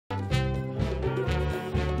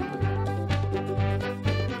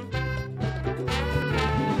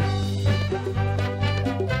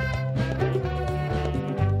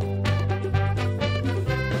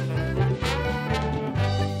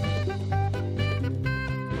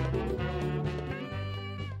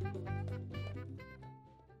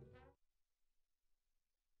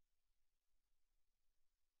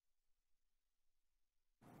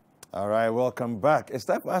All right, welcome back. It's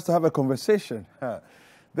time for us to have a conversation.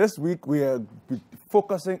 This week we are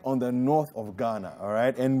focusing on the north of Ghana, all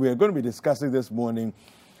right? And we are going to be discussing this morning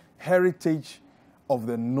heritage of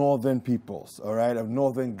the northern peoples, all right, of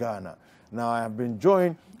northern Ghana. Now, I have been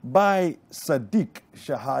joined by Sadik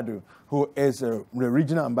Shahadu, who is the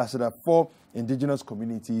regional ambassador for indigenous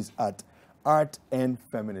communities at Art and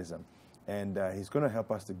Feminism. And he's going to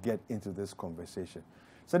help us to get into this conversation.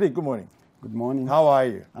 Sadiq, good morning. Good morning. How are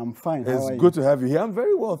you? I'm fine. It's good to have you here. I'm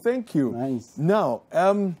very well, thank you. Nice. Now,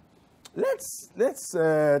 let's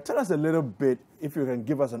tell us a little bit, if you can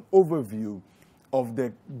give us an overview of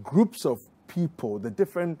the groups of people, the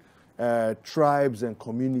different tribes and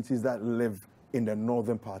communities that live in the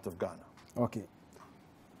northern part of Ghana. Okay.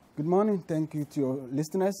 Good morning. Thank you to your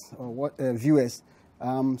listeners or viewers.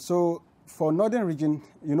 So for northern region,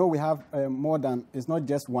 you know, we have more than, it's not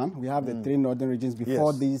just one. We have the three northern regions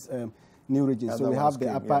before these new regions. So we have the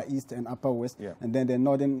upper east and upper west, and then the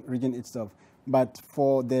northern region itself. But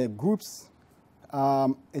for the groups,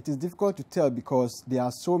 it is difficult to tell because there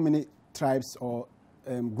are so many tribes or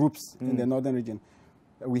groups in the northern region.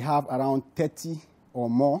 We have around 30 or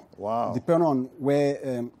more, depending on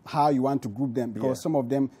where, how you want to group them, because some of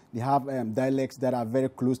them, they have dialects that are very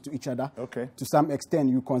close to each other. Okay. To some extent,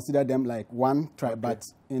 you consider them like one tribe, but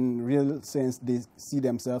in real sense, they see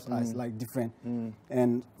themselves as like different.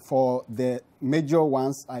 And for the major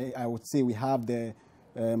ones, I would say we have the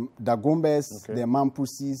Dagombes, the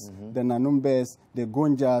Mampusis, the Nanumbes, the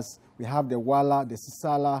Gonjas, we have the Wala, the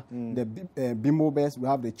Sisala, the Bimobes, we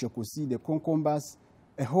have the Chokosi, the Konkombas,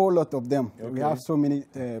 a whole lot of them. We have so many,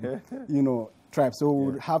 you know, tribes. So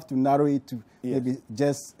we would have to narrow it to maybe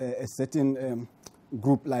just a certain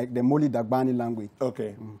group, like the Moli Dagbani language.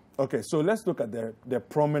 Okay. Okay. So let's look at the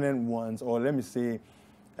prominent ones, or let me say,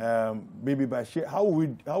 maybe by share. How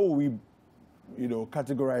will we, you know,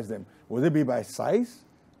 categorize them? Will it be by size?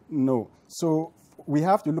 No. So we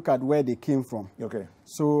have to look at where they came from. Okay.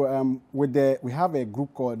 So we have a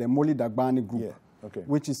group called the Moli Dagbani group. Okay.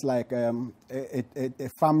 Which is like a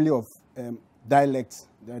family of dialects,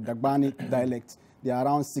 the Dagbani dialects. They are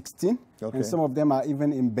around 16, and some of them are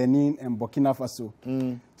even in Benin and Burkina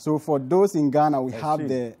Faso. So for those in Ghana, we have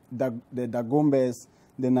the Dagombes,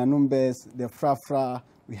 the Nanumbes, the Frafra,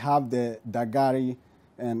 we have the Dagari,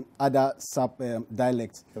 and other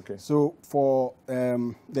sub-dialects. Okay. So for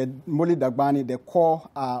the Moli Dagbani, the core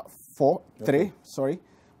are three.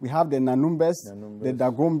 We have the Nanumbes, the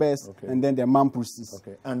Dagombes, and then the Mampusis.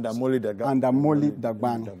 Okay. And the Moli Dagbani. And the Moli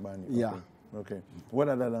Dagbani. Yeah. Okay. What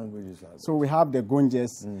other languages are there? So we have the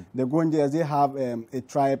Gonjes. The Gonjes, they have a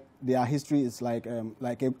tribe. Their history is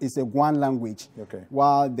it's a Guan language. Okay.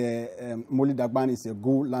 While the Moli Dagbani is a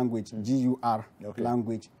Gu language, G-U-R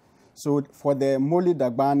language. So for the Moli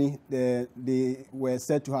Dagbani, they were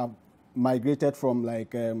said to have migrated from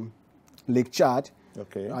like Lake Chad.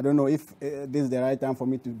 Okay. I don't know if this is the right time for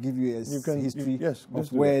me to give you a history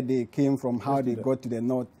of where they came from, how they got to the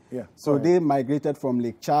north. Yeah. So they migrated from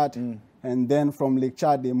Lake Chad, and then from Lake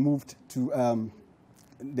Chad they moved to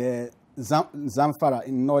the Zamfara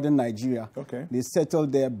in northern Nigeria. Okay. They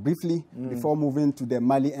settled there briefly before moving to the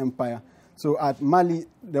Mali Empire. So at Mali,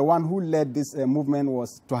 the one who led this movement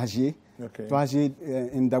was Touaje. Okay.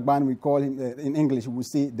 Touaje, in Dagbani, we call him, in English, we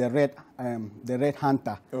say the Red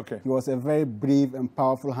Hunter. Okay. He was a very brave and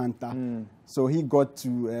powerful hunter. So he got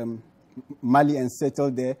to Mali and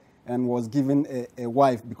settled there and was given a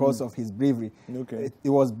wife because of his bravery. Okay. It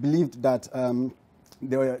was believed that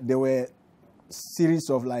there were series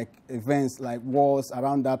of like events, like wars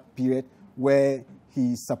around that period where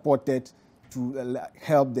he supported to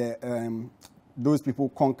help those people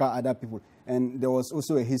conquer other people. And there was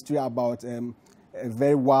also a history about a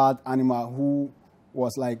very wild animal who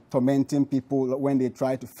was like tormenting people when they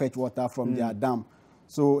tried to fetch water from their dam.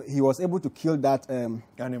 So he was able to kill that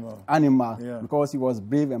animal because he was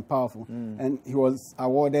brave and powerful. And he was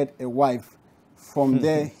awarded a wife. From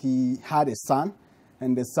there, he had a son,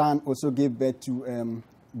 and the son also gave birth to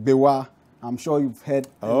Bewa. I'm sure you've heard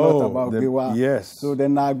a lot about Bewa. Yes. So the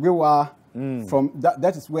Nagbewa, from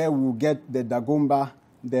that is where we will get the Dagomba,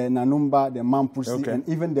 the Nanumba, the Mampusi, and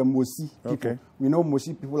even the Mosi people. Okay. We know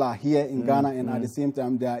Mosi people are here in Ghana, and at the same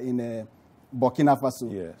time they are in Burkina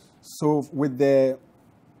Faso. Yes. So with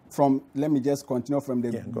let me just continue from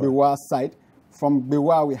the Bewa side. From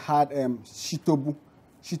Bewa we had Shitobu,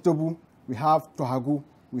 we have Tohagu,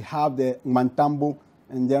 we have the Mantambo,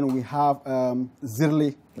 and then we have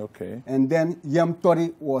Zirle. Okay. And then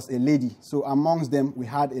Yemtori was a lady. So amongst them, we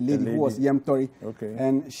had a lady who was Yemtori. Okay.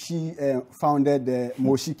 And she founded the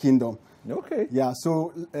Moshi Kingdom. Okay. Yeah,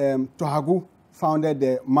 so Tohagu founded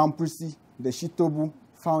the Mampusi, the Shitobu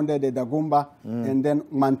founded the Dagomba, and then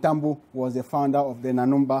Mantambo was the founder of the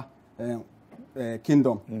Nanumba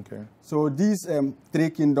kingdom. Okay. So these 3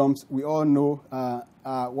 kingdoms, we all know,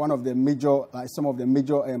 are one of the major, some of the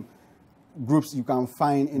major groups you can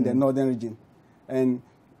find in the northern region. And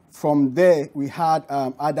from there, we had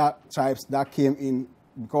other tribes that came in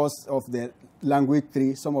because of the language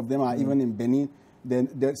tree. Some of them are even in Benin.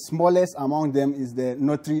 The smallest among them is the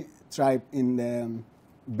Notri tribe in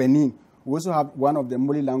Benin. We also have one of the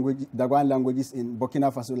Moli language, Dagwan languages in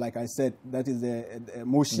Burkina Faso, like I said, that is the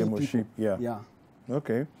Moshi people. Yeah.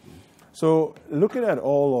 Okay. So looking at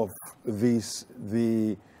all of these,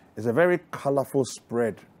 it's a very colorful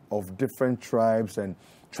spread of different tribes and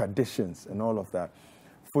traditions and all of that.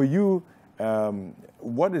 For you,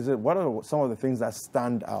 what are some of the things that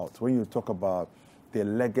stand out when you talk about the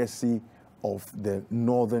legacy of the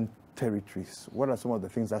northern territories? What are some of the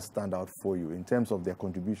things that stand out for you in terms of their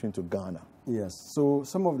contribution to Ghana? Yes. So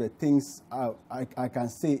some of the things I can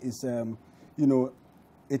say is,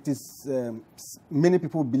 it is, many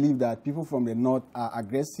people believe that people from the north are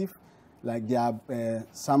aggressive, like they are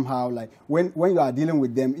somehow, like when you are dealing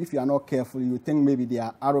with them, if you are not careful, you think maybe they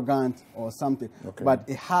are arrogant or something. Okay. But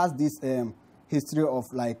it has this history of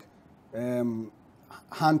like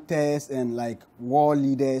hunters and like war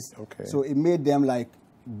leaders. Okay. So it made them like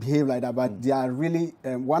behave like that. But they are really,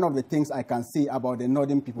 one of the things I can say about the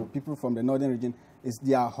northern people from the northern region, is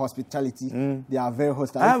their hospitality. They are very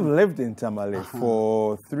hostile. I have lived in Tamale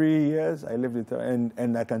for 3 years. I lived in Tamale,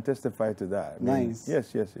 and I can testify to that. I mean, nice.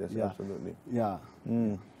 Yes, absolutely. Yeah.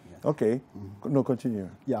 Okay. No, continue.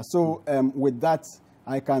 Yeah. So with that,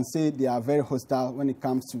 I can say they are very hostile when it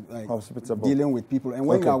comes to like dealing with people. And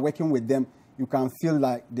when you are working with them, you can feel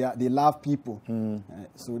like they love people.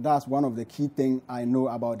 So that's one of the key things I know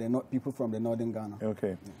about the people from the northern Ghana.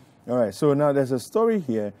 Okay. All right. So now there's a story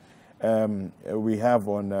here we have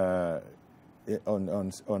on our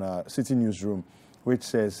Citi newsroom, which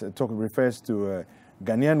says refers to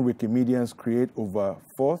Ghanaian Wikimedians create over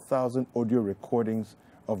 4,000 audio recordings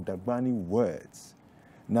of Dagbani words.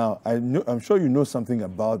 Now, I'm sure you know something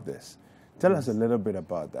about this. Tell us a little bit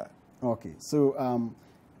about that. Okay. So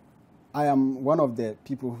I am one of the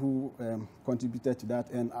people who contributed to that,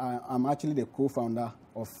 and I'm actually the co-founder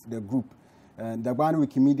of the group. Dagbani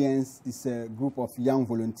Wikimedians is a group of young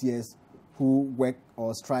volunteers who work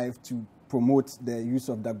or strive to promote the use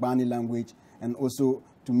of Dagbani language and also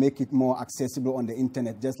to make it more accessible on the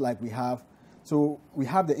internet, just like we have. So we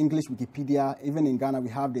have the English Wikipedia. Even in Ghana, we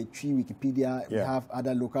have the Tree Wikipedia. We have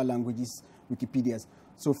other local languages Wikipedias.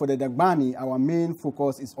 So for the Dagbani, our main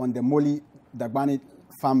focus is on the Moli Dagbani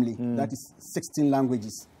family. That is 16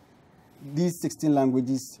 languages. These 16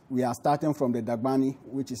 languages, we are starting from the Dagbani,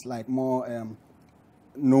 which is like more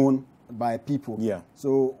known by people. Yeah.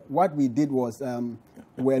 So what we did was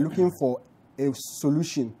we're looking for a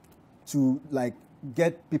solution to like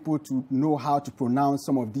get people to know how to pronounce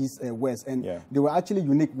some of these words. And they were actually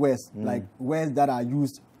unique words, like words that are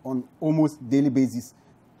used on almost daily basis.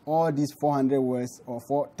 All these 400 words or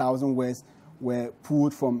 4,000 words were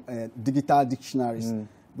pulled from digital dictionaries.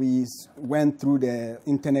 We went through the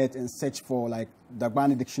internet and searched for like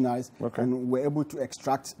Dagbani dictionaries, and were able to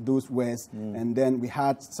extract those words. And then we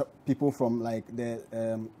had people from like the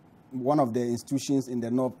one of the institutions in the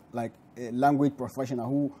north, like a language professional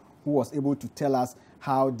who was able to tell us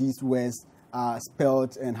how these words are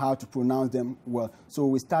spelled and how to pronounce them well. So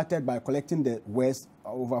we started by collecting the words,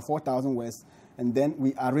 over 4,000 words, and then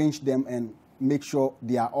we arranged them and make sure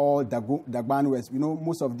they are all Dagbani words. You know,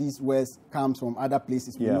 most of these words comes from other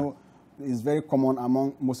places. We know it's very common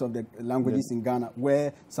among most of the languages in Ghana,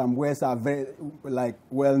 where some words are very like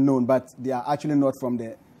well known, but they are actually not from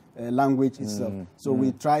the language itself. So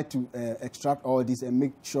we tried to extract all this and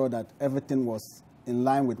make sure that everything was in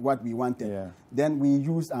line with what we wanted. Then we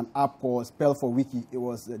used an app called Spell for Wiki. It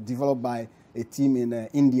was developed by a team in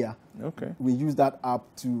India. We used that app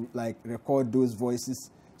to like record those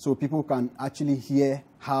voices, so people can actually hear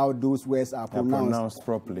how those words are pronounced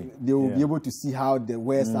properly. They will be able to see how the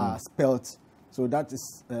words are spelled. So that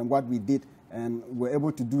is what we did, and we're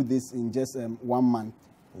able to do this in just 1 month.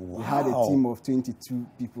 Wow. We had a team of 22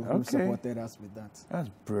 people who supported us with that. That's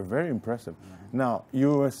very impressive. Now,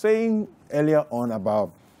 you were saying earlier on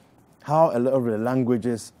about how a lot of the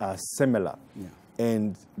languages are similar,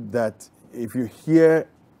 and that if you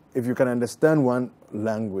can understand one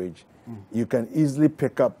language, you can easily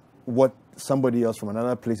pick up what somebody else from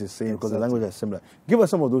another place is saying because the languages are similar. Give us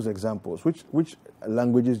some of those examples. Which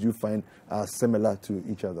languages do you find are similar to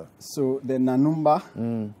each other? So the Nanumba,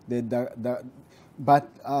 but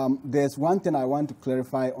there's one thing I want to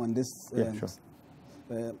clarify on this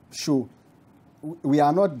show. we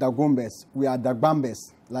are not Dagombes, we are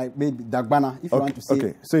Dagbambes, like maybe Dagbana, if you want to say.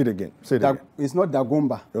 Okay, say it again. It's not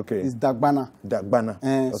Dagomba. Okay. It's Dagbana. Dagbana.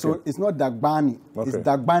 Okay. So it's not Dagbani, it's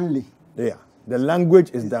Dagbanli. Yeah. The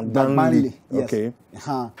language is Dagbanli. Yes. Okay.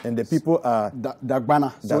 And the people are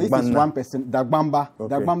Dagbana. So if it's one person, Dagbamba.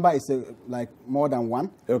 Okay. Dagbamba is like more than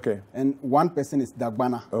one. Okay. And one person is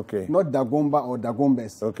Dagbana. Okay. Not Dagomba or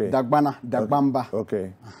Dagombes. Okay. Dagbana, Dagbamba.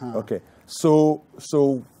 Okay. Okay. So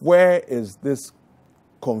where is this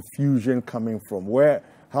confusion coming from?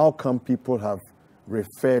 How come people have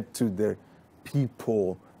referred to the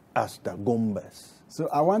people as Dagombes? So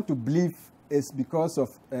I want to believe it's because of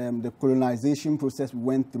the colonization process we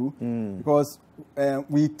went through. Because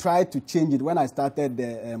we tried to change it. When I started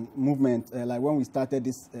the movement, like when we started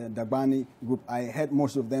this Dagbani group, I heard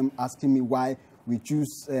most of them asking me why we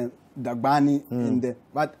choose Dagbani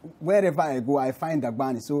but wherever I go, I find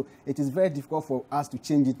Dagbani. So it is very difficult for us to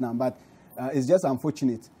change it now, but it's just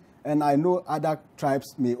unfortunate. And I know other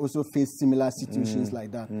tribes may also face similar situations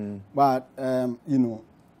like that. But, you know,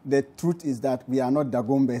 the truth is that we are not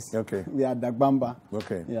Dagombes. Okay. We are Dagbamba.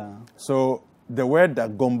 Okay. Yeah. So the word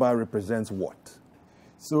Dagomba represents what?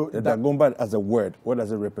 So the Dagomba as a word, what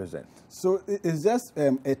does it represent? So it's just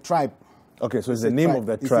a tribe. Okay, so it's the name of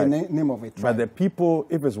the tribe. It's the name of a tribe. But the people,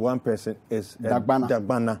 if it's one person, is Dagbana.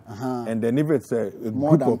 Dagbana. And then if it's a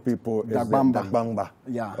group of people, it's Dagbamba.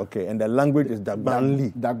 Yeah. Okay, and the language is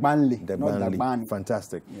Dagbanli. Dagbanli, not Dagbani.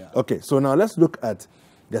 Fantastic. Yeah. Okay, so now let's look at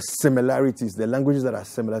the similarities, the languages that are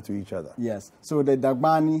similar to each other. Yes. So the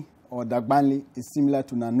Dagbani or Dagbanli is similar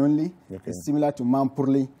to Nanonli. Okay. It's similar to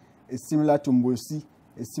Mampurli. It's similar to Mbosi.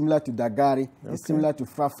 It's similar to Dagari. Okay. It's similar to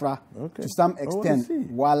Frafra. Okay. To some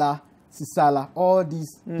extent, Wala, Sisala, all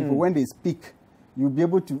these people, when they speak, you'll be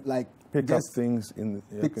able to like pick up things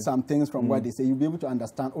pick some things from what they say. You'll be able to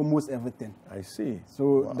understand almost everything. I see.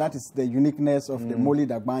 So that is the uniqueness of the Moli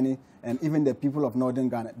Dagbani and even the people of Northern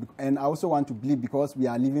Ghana. And I also want to believe because we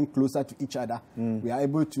are living closer to each other, we are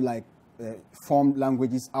able to like form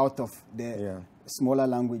languages out of the smaller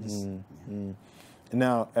languages.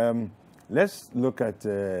 Now, let's look at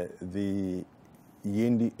the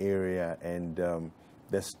Yendi area and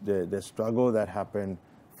the struggle that happened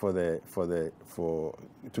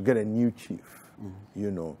to get a new chief. You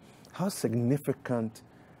know, how significant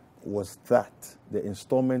was that, the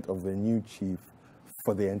installment of the new chief,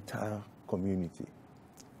 for the entire community?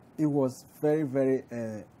 It was very, very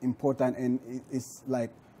important, and it's like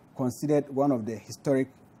considered one of the historic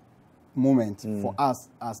moments for us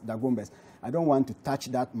as Dagombes. I don't want to touch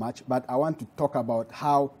that much, but I want to talk about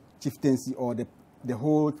how chieftaincy or the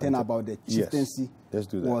whole thing about the chieftaincy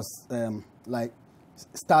was like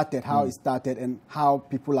started, how it started, and how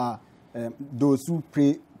people are those who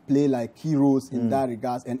play like heroes in that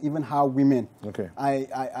regards, and even how women. Okay.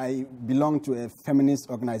 I belong to a feminist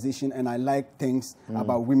organization, and I like things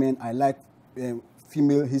about women. I like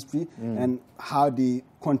female history and how they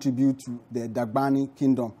contribute to the Dagbani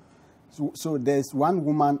kingdom. So there's one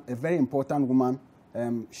woman, a very important woman.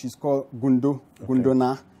 She's called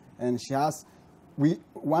Gundona, and she has.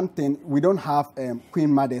 One thing, we don't have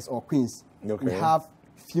queen mothers or queens. Okay. We have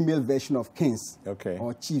female version of kings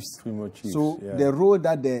or chiefs. Female chiefs. So the role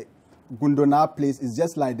that the Gundona plays is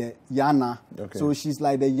just like the Yana. Okay. So she's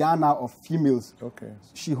like the Yana of females. Okay.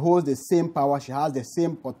 She holds the same power. She has the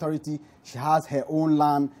same authority. She has her own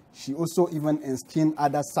land. She also even enskin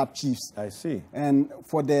other sub-chiefs. I see. And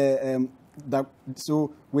for the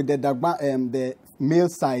so with the male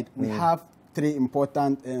side, we have three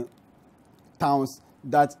important towns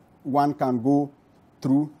that one can go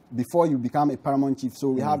through before you become a paramount chief. So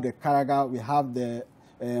we have the Karaga, we have the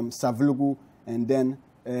Savlugu, and then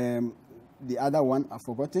the other one, I've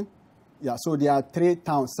forgotten. Yeah, so there are three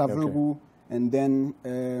towns, Savlugu, and then...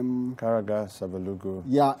 Karaga, Savlugu.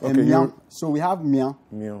 Yeah, and Mian. So we have Mian,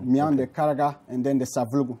 the Karaga, and then the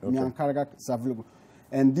Savlugu. Mian, Karaga, Savlugu.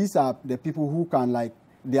 And these are the people who can, like,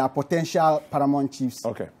 they are potential paramount chiefs.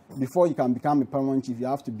 Okay. Before you can become a paramount chief, you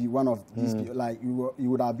have to be one of these people. Like you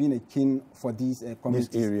would have been a king for these communities.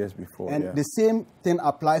 These areas before. And the same thing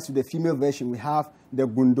applies to the female version. We have the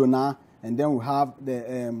Gundona, and then we have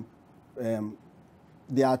the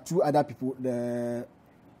there are two other people, the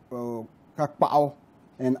Kakpao,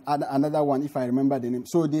 and another one, if I remember the name.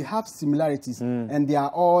 So they have similarities, and they are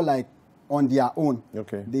all like on their own.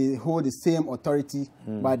 Okay. They hold the same authority,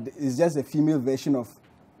 but it's just a female version of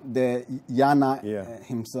the Yana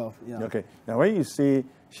himself. Yeah. Okay. Now, when you say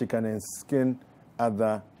she can enskin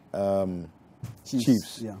other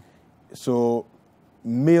chiefs, so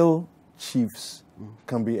male chiefs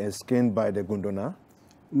can be enskinned by the Gundona?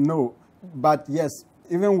 No, but yes,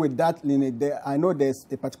 even with that lineage, I know there's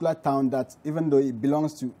a particular town that, even though it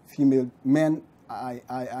belongs to female, men, I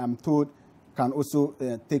am told, can also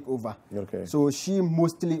take over. Okay. So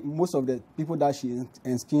most of the people that she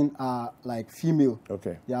enskin are like female.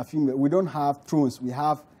 Okay. They are female. We don't have thrones. We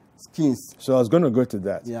have skins. So I was going to go to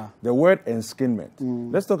that. Yeah. The word enskinment.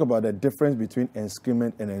 Let's talk about the difference between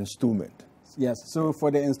enskinment and installment. Yes. So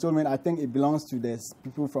for the installment, I think it belongs to the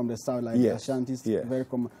people from the south, like the Ashantis, very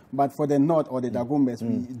common. But for the north or the Dagombes,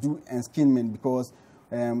 we do enskinment because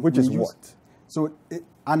which is what? So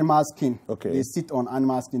animal skin. Okay. They sit on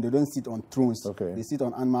animal skin. They don't sit on thrones. Okay. They sit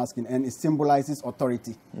on animal skin, and it symbolizes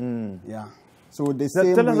authority. Yeah. So the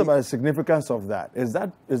same. Tell us about the significance of that. Is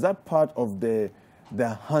that part of the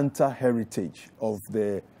hunter heritage of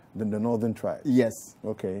the northern tribes? Yes.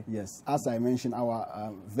 Okay. Yes. As I mentioned,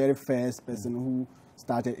 our very first person who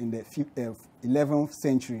started in the 11th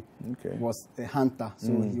century was a hunter.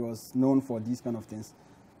 So he was known for these kind of things.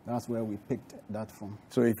 That's where we picked that from.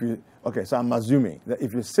 So so I'm assuming that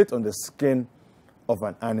if you sit on the skin of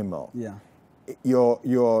an animal,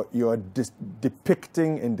 you're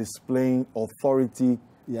depicting and displaying authority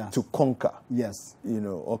to conquer. Yes.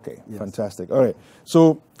 Okay, fantastic. All right.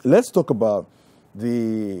 So let's talk about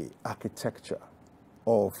the architecture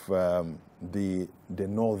of the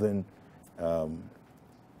northern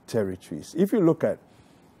territories. If you look at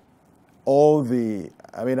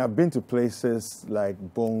I've been to places like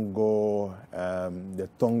Bongo, the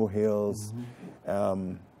Tongo Hills,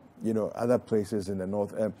 other places in the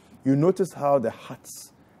north. You notice how the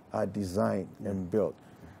huts are designed and built.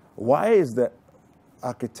 Why is the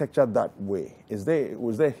architecture that way? Was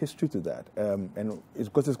there a history to that? And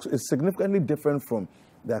because it's significantly different from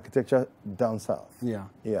the architecture down south. Yeah.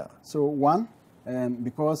 Yeah. So one,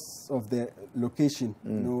 because of the location,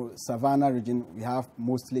 savanna region, we have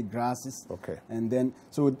mostly grasses. Okay. And then,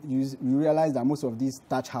 so you realize that most of these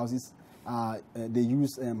thatch houses, they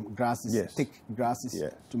use grasses, thick grasses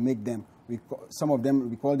to make them. Some of them,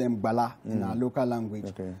 we call them bala in our local language.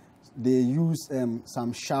 Okay. They use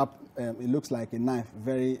some sharp, it looks like a knife,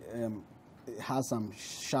 it has some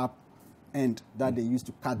sharp end that they use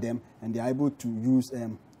to cut them, and they're able to use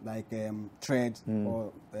thread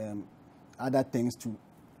or other things to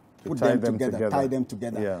put them together, tie them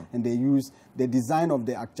together. Yeah. And they use the design of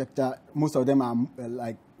the architecture. Most of them are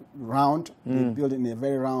like round. They build in a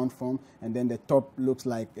very round form, and then the top looks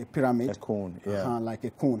like a pyramid. A cone, like a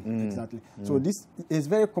cone, exactly. So this is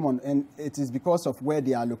very common, and it is because of where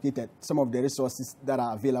they are located, some of the resources that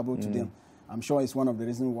are available to them. I'm sure it's one of the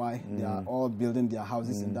reasons why they are all building their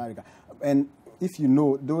houses in that regard. And if you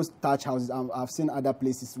know, those thatch houses, I've seen other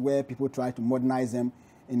places where people try to modernize them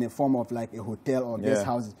in a form of like a hotel or guest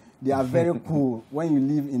houses. They are very cool. When you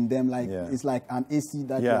live in them, it's like an AC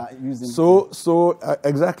that you are using. So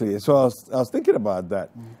exactly. So I was thinking about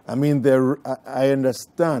that. I mean, I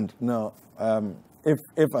understand now.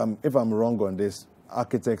 If I'm wrong on this,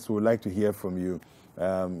 architects would like to hear from you.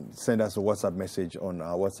 Send us a WhatsApp message on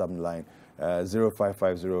our WhatsApp line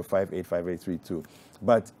 0550585832.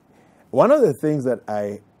 But one of the things that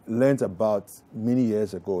I learned about many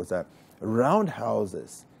years ago is that round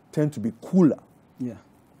houses tend to be cooler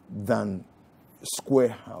than square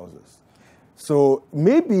houses. So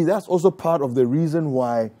maybe that's also part of the reason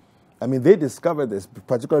why, they discovered this,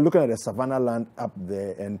 particularly looking at the savanna land up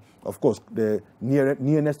there, and of course the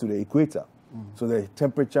nearness to the equator. So the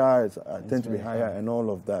temperatures tend to be higher and all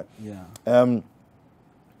of that. Yeah.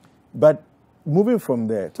 But moving from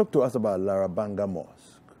there, talk to us about Larabanga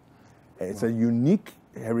Mosque. It's a unique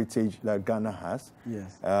heritage that Ghana has.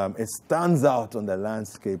 Yes. It stands out on the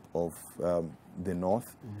landscape of the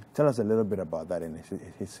north. Tell us a little bit about that and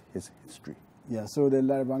his history. Yeah, so the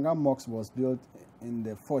Larabanga Mosque was built in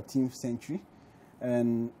the 14th century.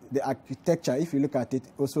 And the architecture, if you look at it,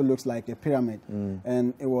 also looks like a pyramid.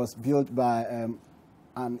 And it was built by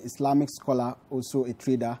an Islamic scholar, also a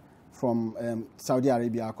trader from Saudi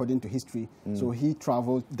Arabia, according to history. So he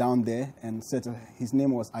traveled down there and settled. His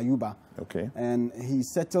name was Ayuba. Okay. And he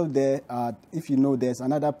settled there. If you know, there's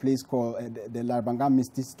another place called the Larabanga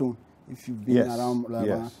Mystic Stone. If you've been around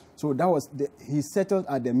Larabanga. Yes. So that was he settled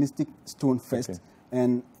at the Mystic Stone first.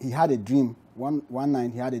 And he had a dream. One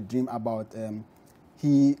night he had a dream about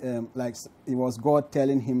it was God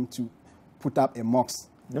telling him to put up a mosque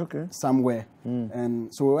somewhere.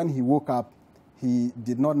 And so when he woke up, he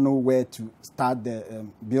did not know where to start the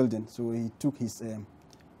building. So he took his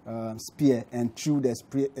spear and threw the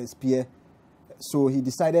spear so he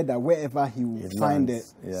decided that wherever he would find the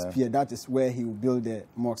yeah. spear, that is where he would build the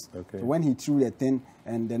mosque. Okay. So when he threw the thing,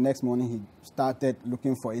 and the next morning he started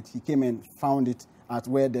looking for it, he came and found it at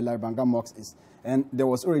where the Laribanga Mosque is. And there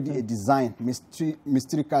was already a design.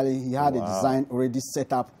 Mysterically, he had a design already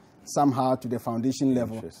set up somehow to the foundation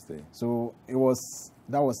level. Interesting. So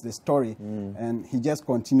that was the story. And he just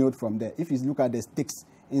continued from there. If you look at the sticks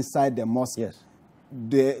inside the mosque, yes,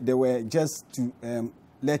 they were just to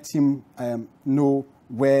let him know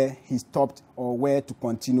where he stopped or where to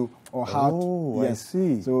continue or how to. Yes. I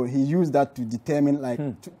see. So he used that to determine like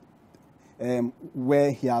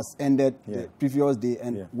where he has ended the previous day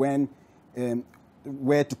and when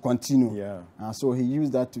where to continue. Yeah. So he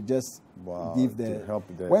used that to just give the help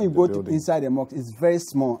when you the go building. to inside the mosque, it's very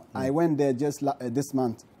small. I went there just this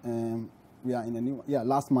month. We are in a new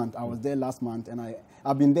last month. I was there last month, and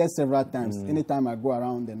I've been there several times. Anytime I go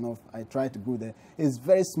around the north, I try to go there. It's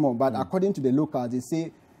very small, but according to the locals, they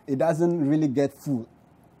say it doesn't really get full.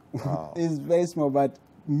 Wow. It's very small, but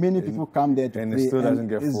many people come there to and pray. It still doesn't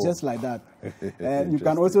get full. It's just like that. You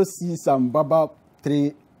can also see some Baba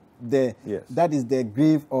tree there. Yes. That is the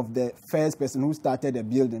grave of the first person who started the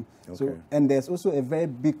building. Okay. So, and there's also a very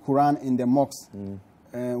big Quran in the mosque,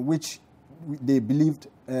 which they believed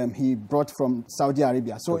he brought from Saudi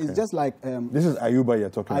Arabia. So it's just like... this is Ayuba you're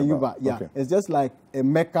talking about? Ayuba, yeah. Okay. It's just like a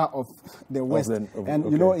Mecca of the West.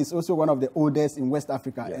 You know, it's also one of the oldest in West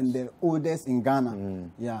Africa and the oldest in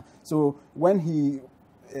Ghana. Yeah. So when he...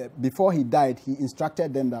 before he died, he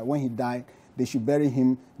instructed them that when he died, they should bury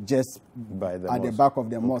him just at the back of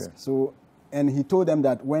the mosque. So, and he told them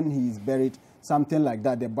that when he is buried, something like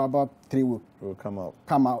that, the Baba tree will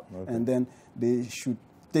come out, and then they should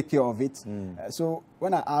take care of it. So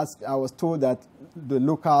when I asked, I was told that the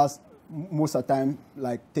locals most of the time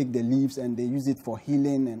like take the leaves and they use it for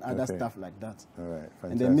healing and other stuff like that. All right,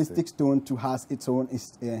 fantastic. And the mystic stone too has its own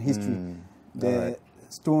history. The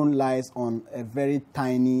stone lies on a very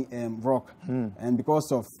tiny rock, and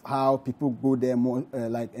because of how people go there more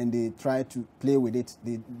and they try to play with it,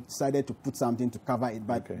 they decided to put something to cover it.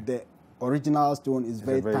 But the original stone is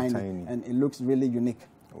very tiny and it looks really unique.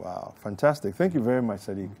 Wow, fantastic. Thank you very much,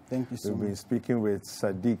 Sadik. Thank you so much. We've been speaking with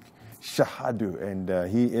Sadik Shahadu, and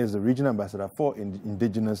he is the regional ambassador for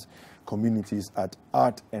indigenous communities at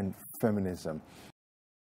Art and Feminism.